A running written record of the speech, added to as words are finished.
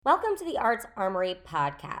Welcome to the Arts Armory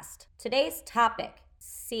podcast. Today's topic,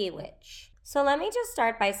 Sea Witch. So let me just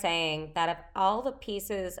start by saying that of all the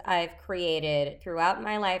pieces I've created throughout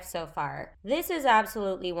my life so far, this is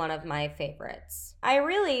absolutely one of my favorites.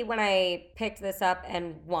 When I picked this up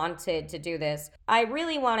and wanted to do this, I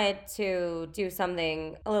really wanted to do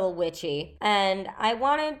something a little witchy. And I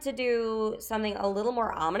wanted to do something a little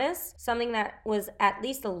more ominous, something that was at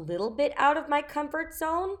least a little bit out of my comfort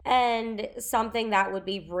zone, and something that would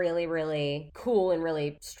be really, really cool and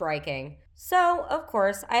really striking. So, of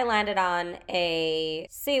course, I landed on a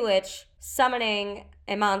sea witch summoning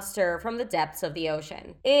a monster from the depths of the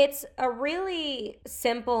ocean. It's a really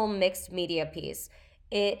simple mixed media piece.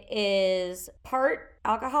 It is part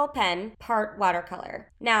alcohol pen, part watercolor.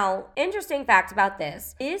 Now, interesting fact about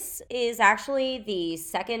this is actually the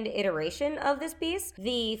second iteration of this piece.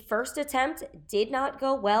 The first attempt did not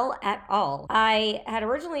go well at all. I had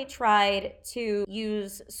originally tried to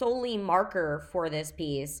use solely marker for this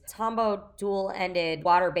piece, Tombow dual-ended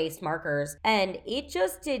water-based markers, and it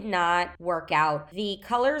just did not work out. The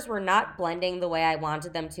colors were not blending the way I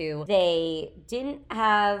wanted them to. They didn't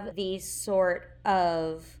have the sort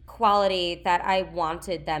of quality that I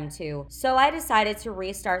wanted them to. So I decided to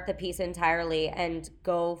restart the piece entirely and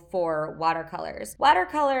go for watercolors.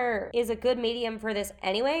 Watercolor is a good medium for this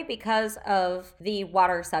anyway because of the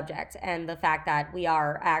water subject and the fact that we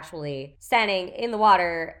are actually standing in the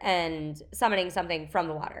water and summoning something from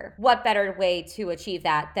the water. What better way to achieve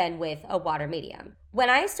that than with a water medium? When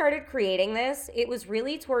I started creating this, it was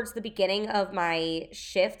really towards the beginning of my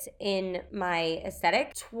shift in my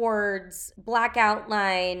aesthetic towards black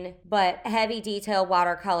outline, but heavy detail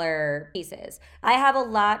watercolor pieces. I have a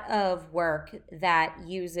lot of work that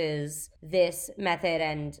uses this method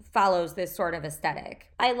and follows this sort of aesthetic.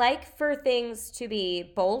 I like for things to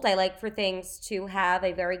be bold. I like for things to have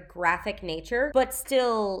a very graphic nature, but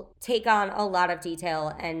still take on a lot of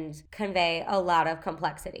detail and convey a lot of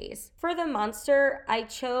complexities. For the monster, I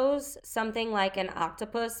chose something like an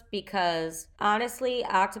octopus because honestly,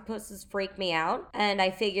 octopuses freak me out, and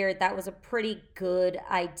I figured that was a pretty good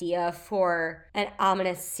idea for an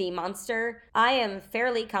ominous sea monster. I am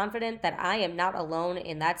fairly confident that I am not alone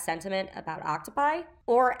in that sentiment about octopi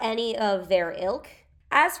or any of their ilk.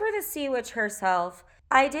 As for the sea witch herself,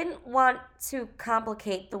 I didn't want to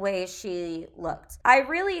complicate the way she looked. I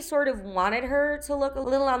really sort of wanted her to look a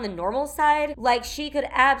little on the normal side, like she could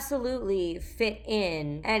absolutely fit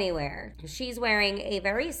in anywhere. She's wearing a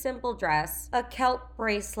very simple dress, a kelp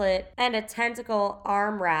bracelet, and a tentacle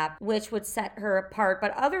arm wrap, which would set her apart.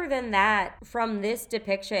 But other than that, from this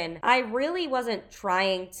depiction, I really wasn't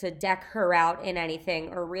trying to deck her out in anything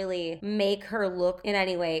or really make her look in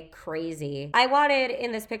any way crazy. I wanted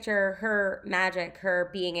in this picture her magic, her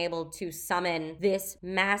being able to summon this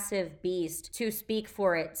massive beast to speak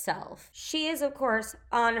for itself. She is, of course,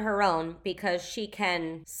 on her own because she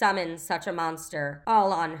can summon such a monster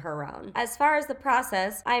all on her own. As far as the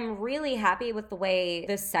process, I'm really happy with the way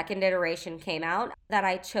the second iteration came out, that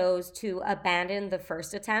I chose to abandon the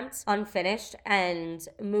first attempt unfinished and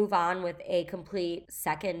move on with a complete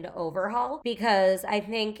second overhaul, because I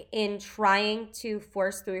think in trying to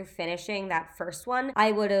force through finishing that first one,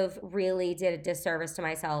 I would have really did a disservice to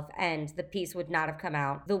myself and the piece would not have come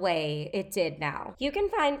out the way it did now. You can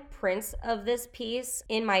find prints of this piece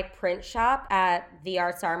in my print shop at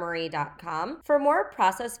theartsarmory.com. For more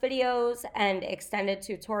process videos and extended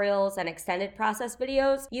tutorials and extended process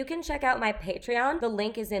videos, you can check out my Patreon. The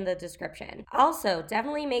link is in the description. Also,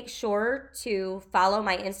 definitely make sure to follow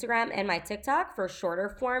my Instagram and my TikTok for shorter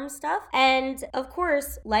form stuff. And of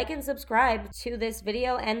course, like and subscribe to this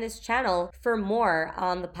video and this channel for more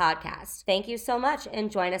on the podcast. Thank you so much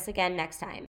and join us again next time.